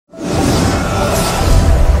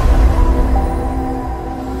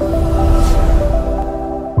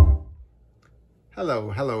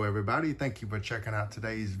Hello everybody. Thank you for checking out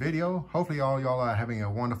today's video. Hopefully all y'all are having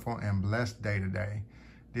a wonderful and blessed day today.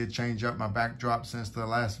 Did change up my backdrop since the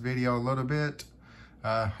last video a little bit.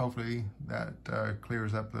 Hopefully that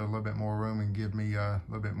clears up a little bit more room and give me a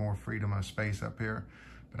little bit more freedom of space up here.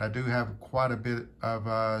 But I do have quite a bit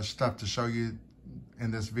of stuff to show you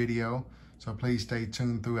in this video. So please stay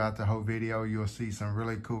tuned throughout the whole video. You'll see some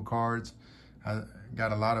really cool cards. I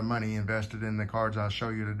got a lot of money invested in the cards I'll show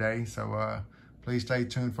you today. So please stay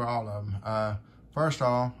tuned for all of them. First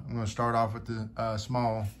off, I'm going to start off with the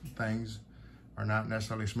small things, or not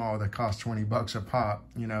necessarily small, that cost 20 bucks a pop,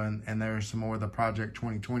 you know, and there's some more of the Project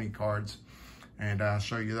 2020 cards, and I'll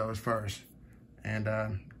show you those first. And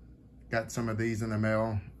got some of these in the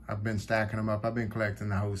mail. I've been stacking them up. I've been collecting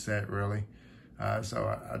the whole set, really.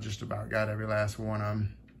 So I just about got every last one of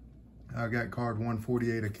them. I got card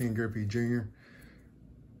 148 of Ken Griffey Jr.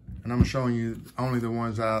 And I'm showing you only the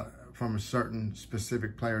ones from certain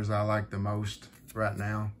specific players I like the most right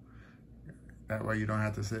now. That way you don't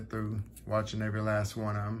have to sit through watching every last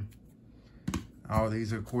one of them. All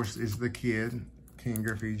these, of course, is the kid, Ken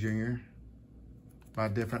Griffey Jr. by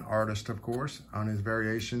different artists, of course, on his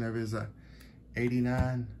variation of his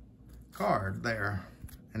 89 card there.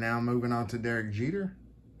 And now I'm moving on to Derek Jeter.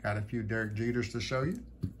 Got a few Derek Jeters to show you.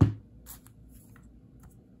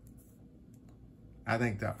 I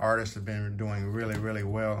think the artists have been doing really, really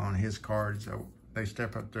well on his cards. So they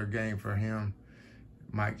step up their game for him.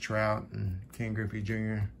 Mike Trout and Ken Griffey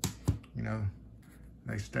Jr., you know,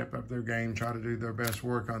 they step up their game, try to do their best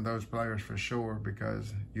work on those players for sure,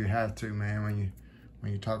 because you have to, man,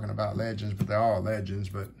 when you're talking about legends, but they're all legends,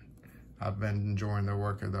 but I've been enjoying the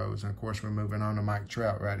work of those. And of course, we're moving on to Mike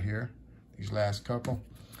Trout right here, these last couple.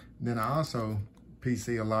 Then I also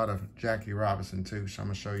PC a lot of Jackie Robinson too, so I'm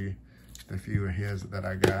gonna show you the few of his that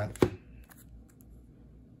I got.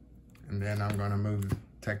 And then I'm gonna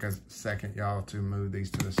take a second, y'all, to move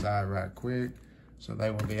these to the side right quick, so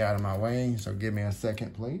they will be out of my way. So give me a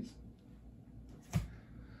second, please.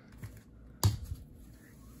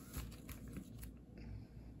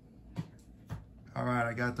 All right,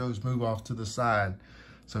 I got those moved off to the side.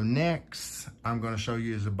 So next, I'm gonna show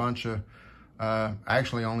you is a bunch of,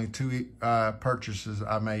 actually only two purchases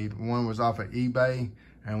I made. One was off of eBay,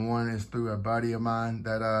 and one is through a buddy of mine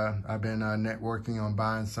that I've been networking on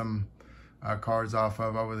buying some cards off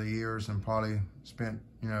of over the years, and probably spent,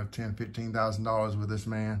 you know, $10,000, $15,000 with this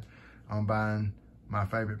man on buying my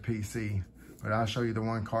favorite PC. But I'll show you the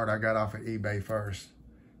one card I got off of eBay first.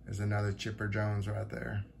 There's another Chipper Jones right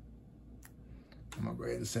there. I'm gonna go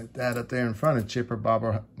ahead and set that up there in front of Chipper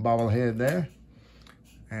bobblehead there.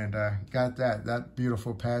 And got that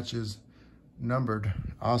beautiful patch is numbered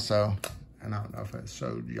also. And I don't know if I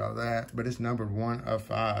showed y'all that, but it's numbered 1 of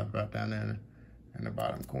 5 right down there in the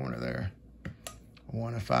bottom corner there.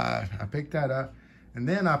 1 of 5. I picked that up. And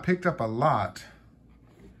then I picked up a lot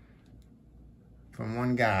from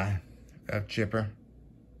one guy of Chipper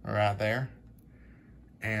right there.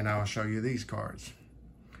 And I'll show you these cards.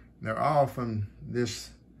 They're all from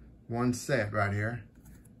this one set right here.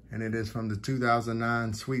 And it is from the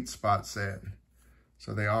 2009 Sweet Spot set.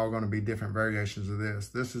 So they're all going to be different variations of this.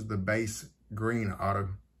 This is the base green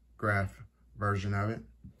autograph version of it.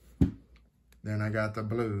 Then I got the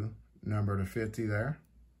blue, number to 50 there.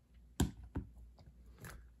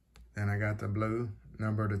 Then I got the blue,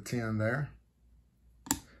 number to 10 there.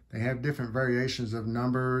 They have different variations of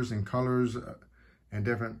numbers and colors and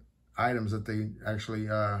different items that they actually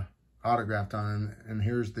autographed on. And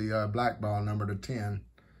here's the black ball, number to 10.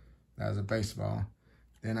 That was a baseball.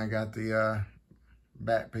 Then I got the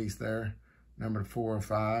bat piece there, number 4 of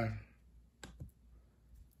 5.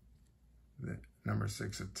 The number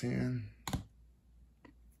 6 of 10.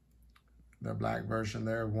 The black version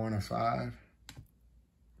there, 1 of 5.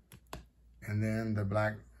 And then the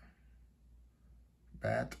black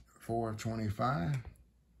bat, 4 of 25.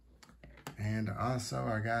 And also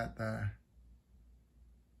I got the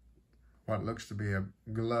what looks to be a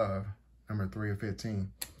glove, number 3 of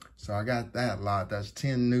 15. So I got that lot. That's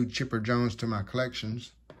 10 new Chipper Jones to my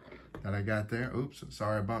collections that I got there. Oops,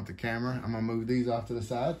 sorry I bumped the camera. I'm gonna move these off to the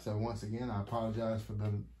side. So once again, I apologize for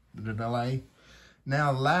the delay.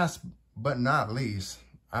 Now, last but not least,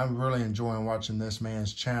 I'm really enjoying watching this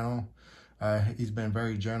man's channel. He's been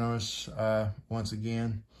very generous once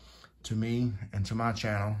again to me and to my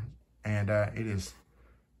channel. And it is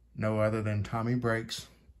no other than sBreaks.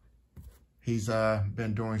 He's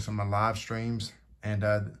been doing some live streams, and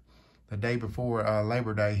the day before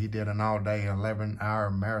Labor Day, he did an all-day 11-hour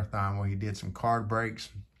marathon where he did some card breaks,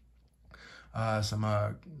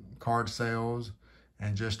 some card sales,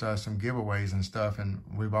 and just some giveaways and stuff. And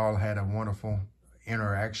we've all had a wonderful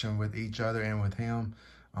interaction with each other and with him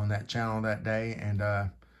on that channel that day. And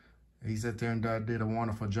he sat there and did a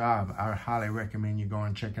wonderful job. I highly recommend you going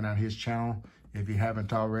and checking out his channel. If you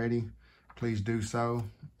haven't already, please do so.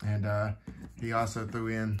 And he also threw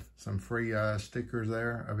in some free stickers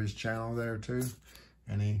there of his channel there too.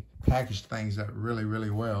 And he packaged things up really, really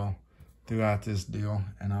well throughout this deal.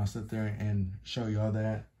 And I'll sit there and show you all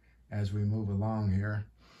that as we move along here.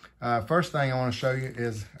 First thing I want to show you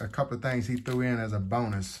is a couple of things he threw in as a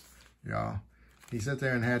bonus, y'all. He sat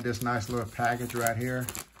there and had this nice little package right here.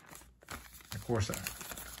 Of course,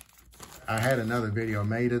 I had another video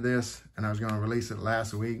made of this, and I was going to release it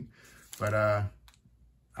last week, but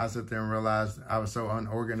I sat there and realized I was so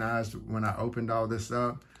unorganized when I opened all this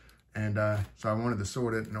up, and so I wanted to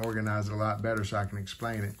sort it and organize it a lot better so I can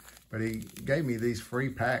explain it. But he gave me these free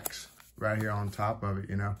packs right here on top of it,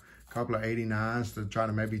 you know, a couple of 89s to try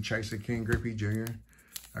to maybe chase a King Grippy Jr.,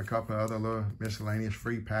 a couple of other little miscellaneous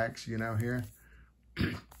free packs, you know, here.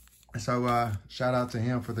 So shout out to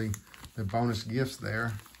him for the bonus gifts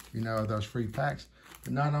there, you know, those free packs.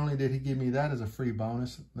 But not only did he give me that as a free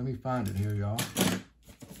bonus, let me find it here, y'all.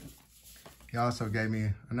 He also gave me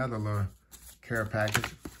another little care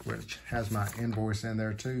package, which has my invoice in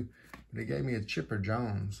there too. But he gave me a Chipper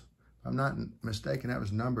Jones. If I'm not mistaken, that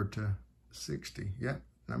was numbered to 60. Yep,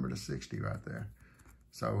 numbered to 60 right there.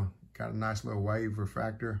 So got a nice little wave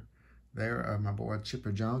refractor there of my boy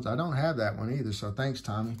Chipper Jones. I don't have that one either, so thanks,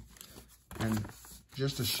 Tommy. And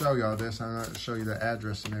just to show y'all this, I'm going to show you the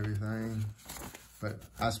address and everything. But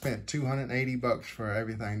I spent 280 bucks for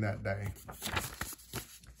everything that day.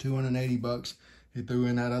 280 bucks. He threw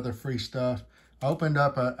in that other free stuff. I opened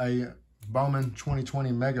up a Bowman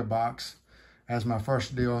 2020 Mega Box as my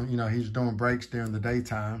first deal. You know, he's doing breaks during the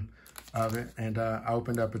daytime of it. And I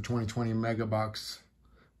opened up a 2020 Mega Box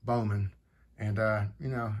Bowman. And, you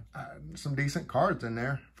know, some decent cards in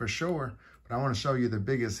there for sure. But I want to show you the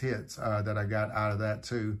biggest hits that I got out of that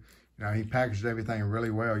too. You know, he packaged everything really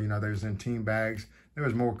well. You know, they was in team bags. There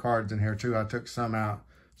was more cards in here too. I took some out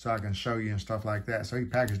so I can show you and stuff like that. So he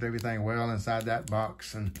packaged everything well inside that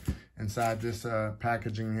box and inside this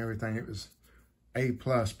packaging and everything. It was A++,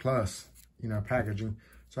 you know, packaging.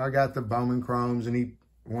 So I got the Bowman Chromes, and he,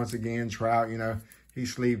 once again, Trout, you know, he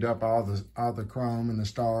sleeved up all the chrome and the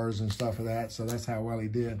stars and stuff of that. So that's how well he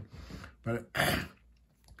did. But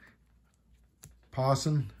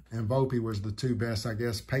Pawson and Volpe was the two best, I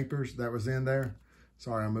guess, papers that was in there.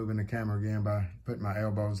 Sorry, I'm moving the camera again by putting my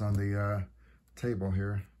elbows on the table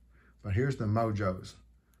here. But here's the Mojos.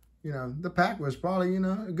 You know, the pack was probably, you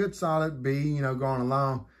know, a good solid B, you know, going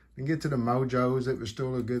along. And get to the Mojos, it was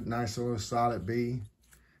still a good, nice little solid B.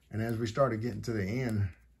 And as we started getting to the end,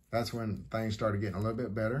 that's when things started getting a little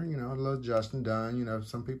bit better. You know, a little Justin Dunn, you know,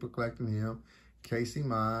 some people collecting him. Casey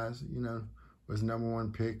Mize, you know, was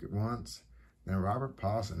 #1 pick at once. Then Robert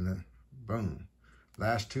Pawson, then boom.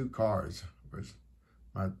 Last two cards was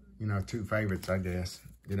my, you know, two favorites, I guess,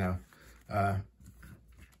 you know, other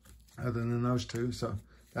than those two. So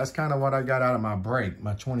that's kind of what I got out of my break,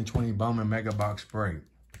 my 2020 Bowman Mega Box break.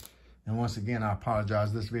 And once again, I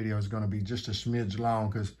apologize. This video is going to be just a smidge long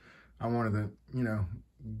because I wanted to, you know,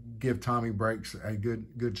 give Tommy Breaks a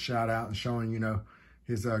good shout out and showing, you know,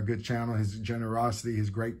 his good channel, his generosity, his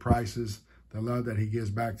great prices, the love that he gives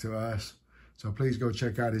back to us. So please go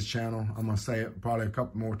check out his channel. I'm going to say it probably a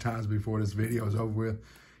couple more times before this video is over with.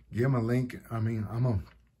 Give him a link. I mean, I'm going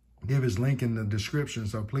to give his link in the description.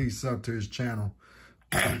 So please sub to his channel.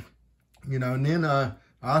 You know, and then I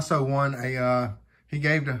also won he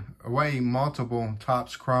gave away multiple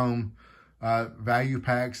Topps Chrome value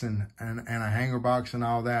packs and a hanger box and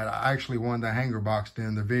all that. I actually won the hanger box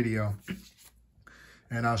during the video.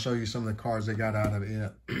 And I'll show you some of the cards they got out of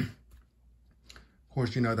it. Of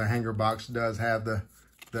course, you know, the hanger box does have the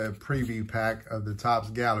preview pack of the Topps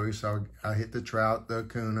gallery. So I hit the Trout, the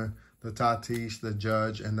Acuna, the Tatis, the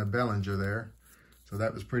Judge, and the Bellinger there. So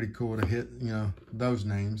that was pretty cool to hit, you know, those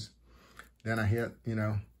names. Then I hit, you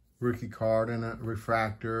know, rookie card and a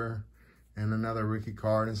refractor and another rookie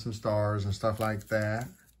card and some stars and stuff like that.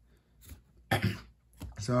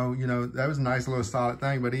 So, you know, that was a nice little solid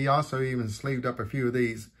thing. But he also even sleeved up a few of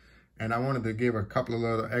these. And I wanted to give a couple of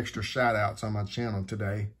little extra shout outs on my channel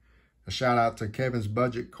today. A shout out to Kevin's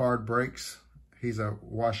Budget Card Breaks. He's a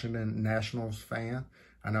Washington Nationals fan.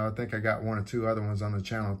 I think I got one or two other ones on the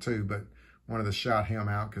channel too, but wanted to shout him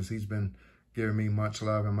out because he's been giving me much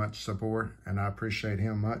love and much support, and I appreciate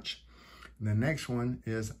him much. And the next one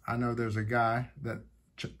is, I know there's a guy that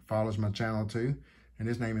follows my channel too, and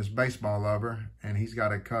his name is Baseball Lover, and he's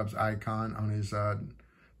got a Cubs icon on his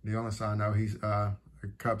deal, so I know he's a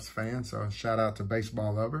Cubs fan, so shout out to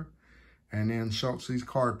Baseball Lover. And then Schultzy's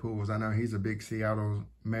card pools. I know he's a big Seattle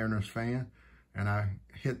Mariners fan, and I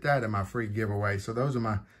hit that in my free giveaway. So those are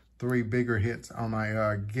my 3 bigger hits on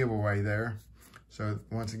my giveaway there. So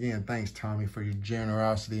once again, thanks, Tommy, for your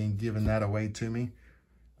generosity in giving that away to me.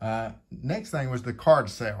 Next thing was the card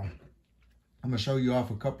sale. I'm going to show you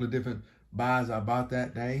off a couple of different buys I bought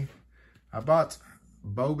that day. I bought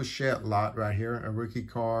Bo Bichette lot right here, a rookie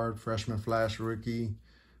card, freshman flash rookie,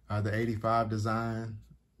 the 85 design,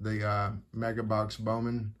 the Mega Box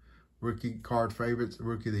Bowman rookie card favorites,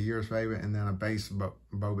 rookie of the year's favorite, and then a base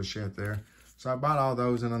Bo Bichette there. So I bought all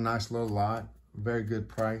those in a nice little lot, very good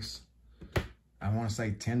price. I want to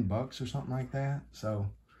say 10 bucks or something like that. So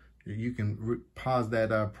you can pause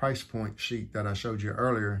that price point sheet that I showed you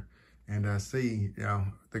earlier and see, you know,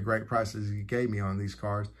 the great prices you gave me on these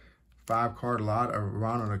cards. 5-card lot of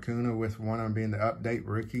Ronald Acuna, with one of them being the update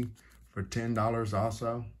rookie for $10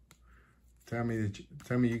 also. Tell me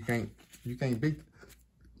you can't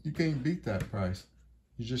beat that price.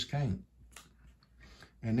 You just can't.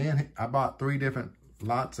 And then I bought 3 different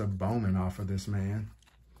lots of Bowman off of this man.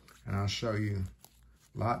 And I'll show you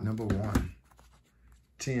lot number 1.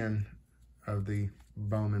 10 of the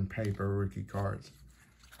Bowman paper rookie cards.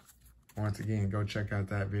 Once again, go check out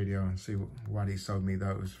that video and see what he sold me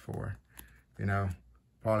those for. You know,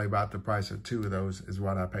 probably about the price of 2 of those is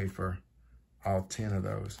what I paid for all 10 of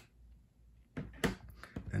those.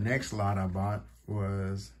 The next lot I bought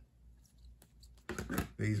was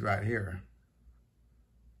these right here.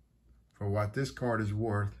 For what this card is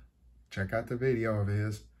worth, check out the video of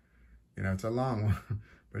his. You know, it's a long one,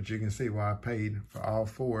 but you can see why I paid for all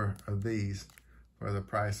 4 of these for the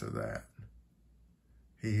price of that.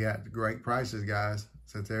 He had great prices, guys.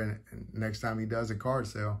 Sit there, and next time he does a card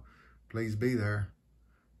sale, please be there.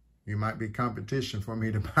 You might be competition for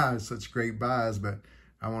me to buy such great buys, but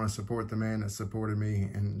I want to support the man that supported me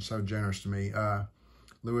and so generous to me.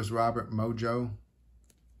 Lewis Robert Mojo.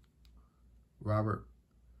 Robert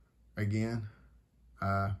again.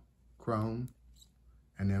 Chrome.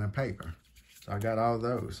 And then a paper. So I got all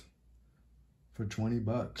those for 20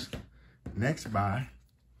 bucks. Next buy,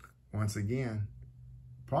 once again,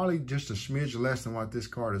 probably just a smidge less than what this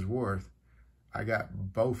card is worth. I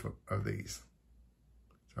got both of these.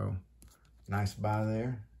 So nice buy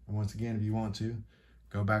there. And once again, if you want to,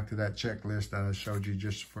 go back to that checklist that I showed you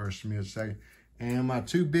just for a smidge second. And my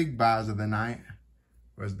 2 big buys of the night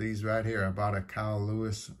was these right here. I bought a Kyle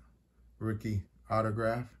Lewis rookie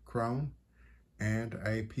autograph chrome and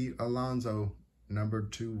a Pete Alonso number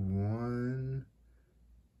 2/150,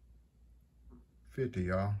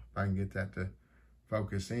 y'all. If I can get that to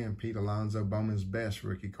focus in. Pete Alonso, Bowman's Best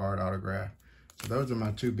rookie card autograph. So those are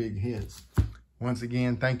my 2 big hits. Once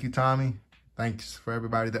again, thank you, Tommy. Thanks for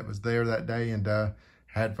everybody that was there that day and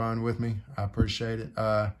had fun with me. I appreciate it.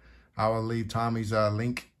 I will leave Tommy's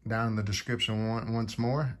link down in the description once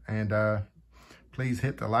more. And please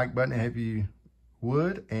hit the like button if you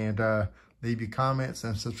would. And leave your comments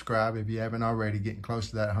and subscribe if you haven't already. Getting close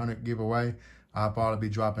to that 100 giveaway. I'll probably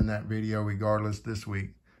be dropping that video regardless this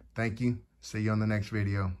week. Thank you. See you on the next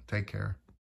video. Take care.